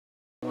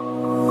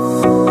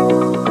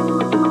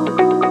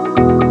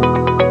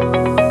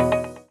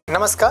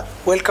Namaskar,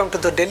 welcome to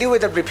the daily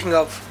weather briefing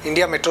of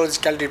India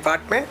Meteorological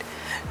Department.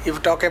 If you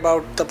talk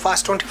about the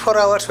past 24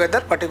 hours weather,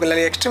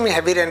 particularly extremely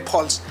heavy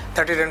rainfalls,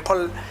 that is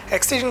rainfall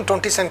exceeding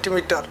 20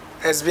 centimeter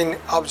has been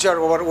observed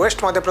over West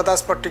Madhya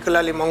Pradesh,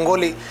 particularly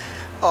Mongoli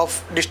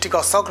of district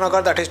of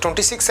Ashoknagar, that is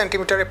 26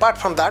 centimeter. Apart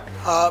from that,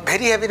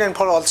 very heavy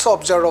rainfall also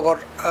observed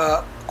over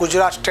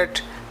Gujarat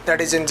state,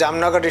 that is in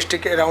Jamnagar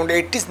district, around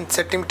 80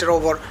 centimeter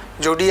over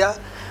Jodia.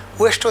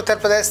 West Uttar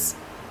Pradesh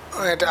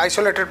at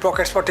isolated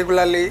pockets,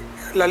 particularly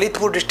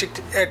Lalitpur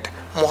district at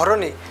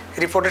Mohrani,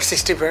 reported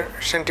 60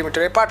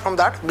 centimeter. Apart from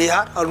that,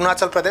 Bihar,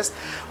 Arunachal Pradesh,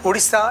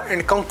 Odisha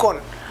and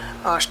Konkan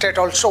state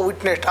also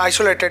witnessed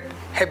isolated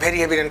very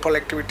heavy rainfall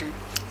activity.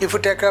 If we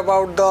talk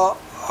about the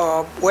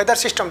weather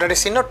system, that is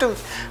synoptic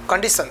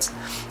conditions,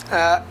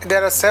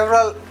 there are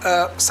several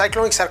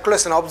cyclonic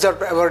circulation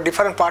observed over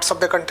different parts of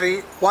the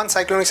country. One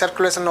cyclonic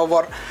circulation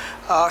over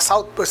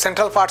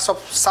central parts of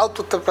South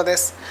Uttar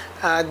Pradesh,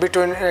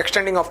 between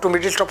extending up to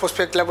middle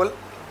tropospheric level,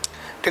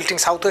 tilting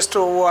southwest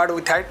toward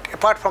with height.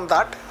 Apart from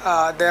that,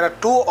 there are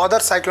two other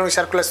cyclonic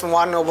circulation,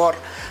 one over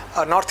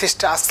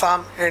northeast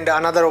Assam and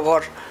another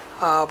over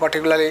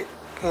particularly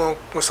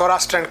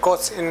Saurashtra and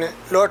Kutch in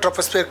lower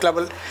tropospheric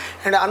level,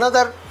 and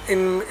another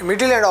in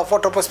middle and upper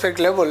tropospheric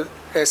level.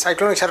 A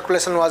cyclonic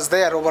circulation was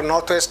there over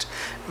northwest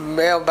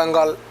Bay of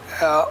Bengal,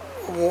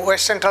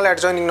 west central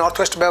adjoining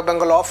northwest Bay of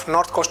Bengal off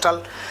north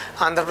coastal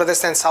Andhra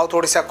Pradesh and south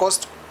Odisha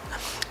coast.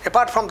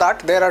 Apart from that,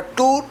 there are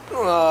two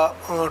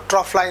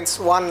trough lines,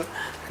 one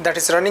that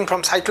is running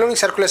from cyclonic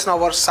circulation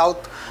over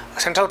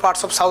central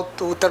parts of South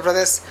Uttar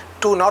Pradesh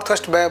to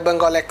northwest Bay of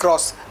Bengal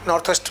across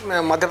northwest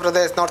Madhya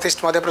Pradesh, northeast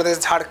Madhya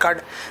Pradesh,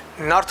 Jharkhand,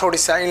 north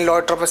Odisha in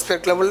lower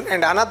tropospheric level,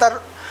 and another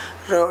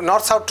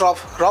north-south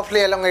trough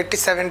roughly along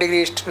 87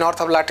 degrees east north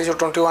of latitude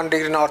 21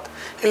 degree north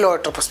in lower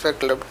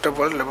tropospheric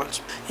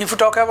levels. If you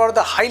talk about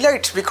the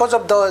highlights because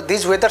of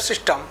this weather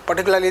system,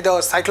 particularly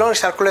the cyclonic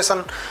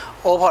circulation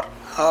over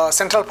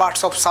central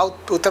parts of South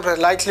Uttar Pradesh,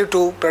 likely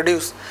to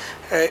produce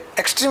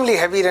extremely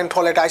heavy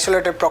rainfall at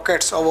isolated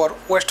pockets over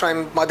West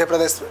and Madhya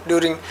Pradesh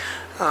during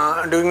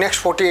next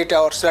 48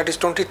 hours, that is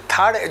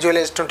 23rd as well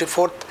as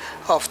 24th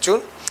of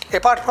June.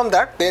 Apart from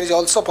that, there is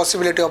also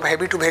possibility of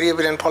heavy to very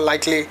heavy rainfall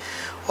likely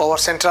over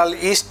central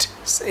east,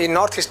 in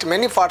northeast,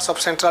 many parts of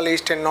central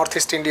east and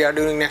northeast India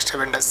during next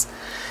 7 days.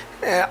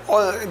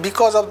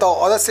 Because of the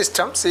other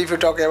systems, if you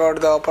talk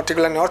about the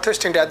particular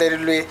northwest India, there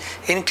will be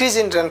increase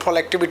in rainfall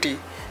activity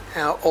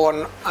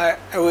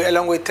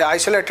along with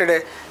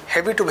isolated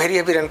heavy to very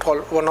heavy rainfall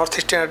over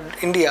northeastern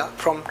India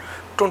from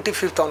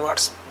 25th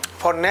onwards.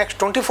 For next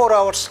 24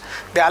 hours,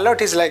 the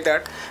alert is like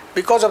that.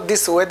 Because of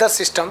this weather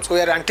systems, we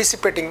are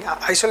anticipating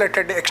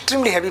isolated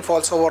extremely heavy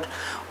falls over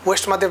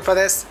West Madhya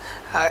Pradesh.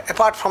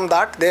 Apart from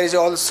that, there is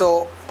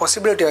also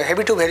possibility of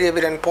heavy to very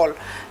heavy rainfall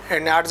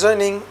in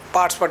adjoining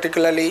parts,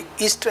 particularly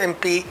East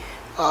MP,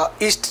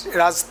 East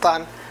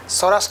Rajasthan,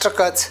 Saurashtra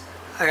Kutch,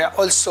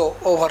 also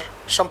over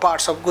some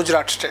parts of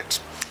Gujarat states.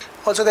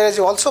 Also, there is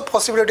also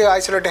possibility of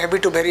isolated heavy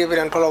to very heavy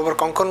rainfall over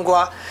Konkan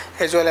Goa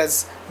as well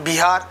as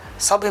Bihar,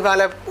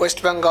 Sub-Himalaya,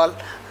 West Bengal,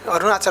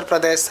 Arunachal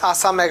Pradesh,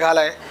 Assam,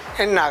 Meghalaya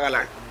and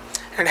Nagaland.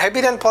 And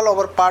heavy rainfall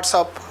over parts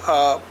of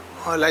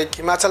like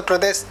Himachal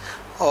Pradesh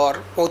or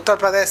Uttar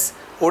Pradesh,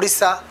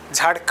 Odisha,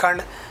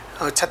 Jharkhand,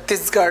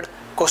 Chhattisgarh,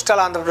 coastal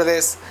Andhra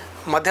Pradesh,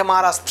 Madhya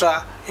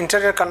Maharashtra,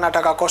 interior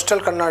Karnataka, coastal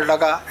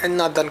Karnataka and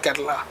northern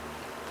Kerala.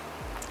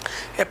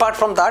 Apart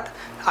from that,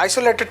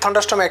 isolated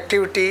thunderstorm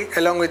activity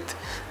along with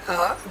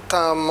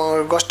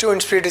gusty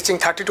wind speed reaching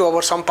 32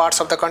 over some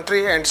parts of the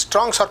country and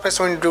strong surface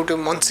wind due to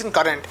monsoon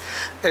current.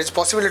 There is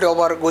possibility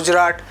over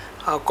Gujarat,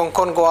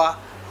 Konkan Goa,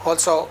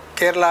 also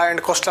Kerala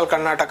and coastal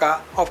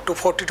Karnataka up to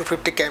 40 to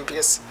 50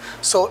 kmph.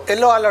 So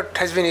yellow alert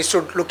has been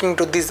issued looking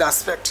to these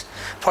aspects.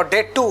 For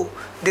day 2,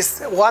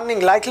 this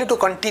warning likely to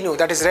continue,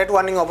 that is red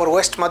warning over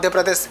West Madhya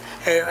Pradesh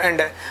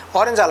and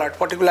orange alert,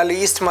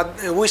 particularly East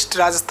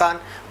Rajasthan,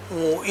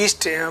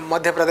 East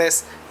Madhya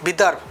Pradesh,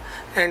 Vidarbha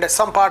and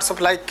some parts of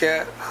like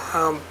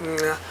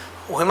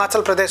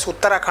Himachal Pradesh,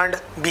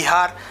 Uttarakhand,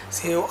 Bihar,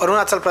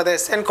 Arunachal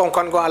Pradesh and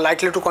Konkan Goa are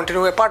likely to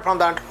continue. Apart from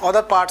that,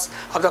 other parts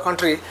of the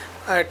country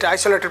at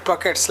isolated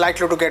pockets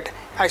likely to get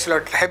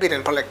isolated heavy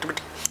rainfall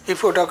activity.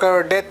 If you talk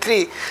about day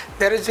 3,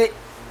 there is a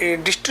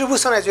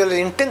distribution as well as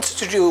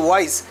intensity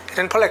wise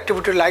rainfall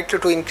activity likely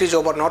to increase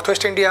over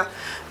northwest India.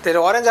 The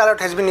orange alert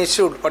has been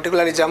issued,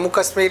 particularly Jammu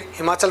Kashmir,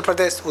 Himachal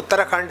Pradesh,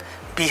 Uttarakhand,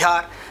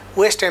 Bihar,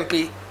 West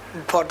MP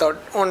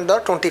on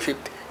the 25th.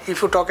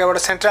 If you talk about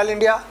central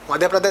India,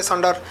 Madhya Pradesh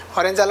under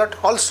orange alert,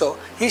 also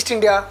East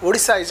India,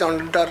 Odisha is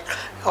under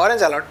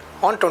orange alert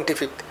on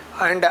 25th,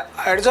 and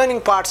adjoining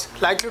parts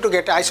likely to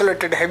get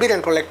isolated heavy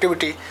rainfall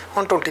activity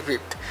on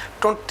 25th.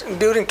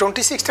 during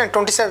 26th and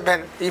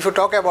 27th, if you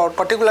talk about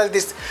particularly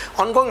this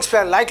ongoing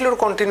sphere likely to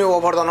continue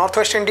over the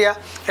northwest India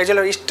as well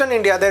as eastern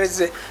India, there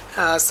is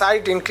a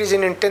slight increase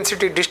in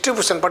intensity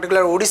distribution,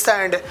 particularly Odisha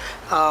and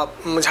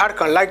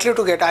Jharkhand likely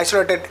to get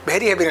isolated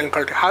very heavy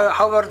rainfall.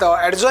 However, the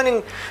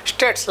adjoining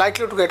states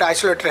likely to get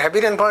isolated heavy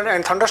rainfall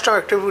and thunderstorm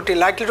activity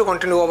likely to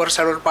continue over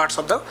several parts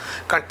of the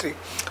country.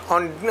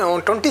 On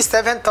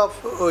 27th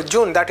of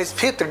June, that is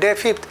day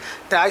 5th,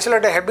 the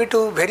isolated heavy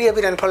to very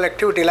heavy rainfall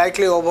activity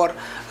likely over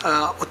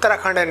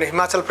Uttarakhand and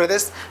Himachal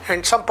Pradesh,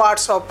 and some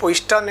parts of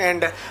eastern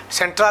and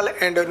central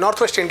and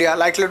northwest India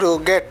likely to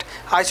get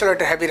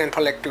isolated heavy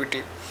rainfall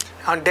activity.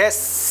 On day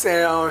 6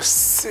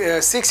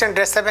 and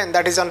day 7,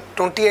 that is on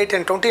 28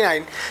 and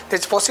 29, there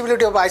is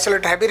possibility of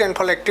isolated heavy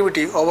rainfall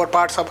activity over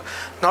parts of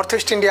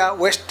northwest India,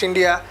 west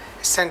India,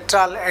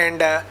 central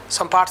and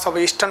some parts of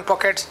eastern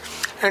pockets.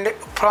 And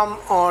from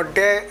on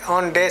day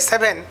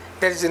 7,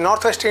 there is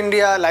northwest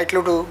India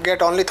likely to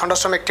get only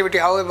thunderstorm activity.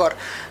 However,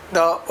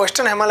 the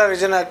western Himalaya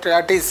region,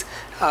 that is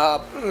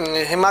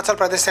Himachal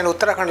Pradesh and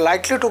Uttarakhand,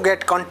 likely to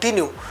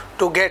continue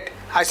to get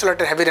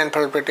isolated heavy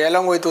rainfall activity,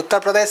 along with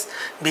Uttar Pradesh,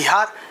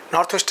 Bihar,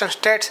 northwestern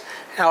states,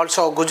 and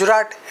also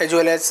Gujarat as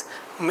well as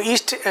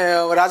East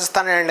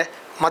Rajasthan and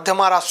Madhya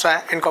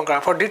Maharashtra and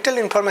Konkan. For detailed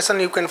information,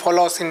 you can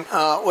follow us in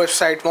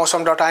website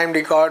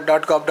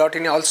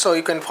mosam.imd.gov.in. Also,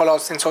 you can follow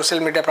us in social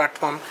media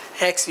platform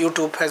X,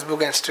 YouTube,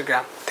 Facebook, and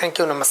Instagram. Thank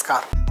you.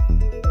 Namaskar.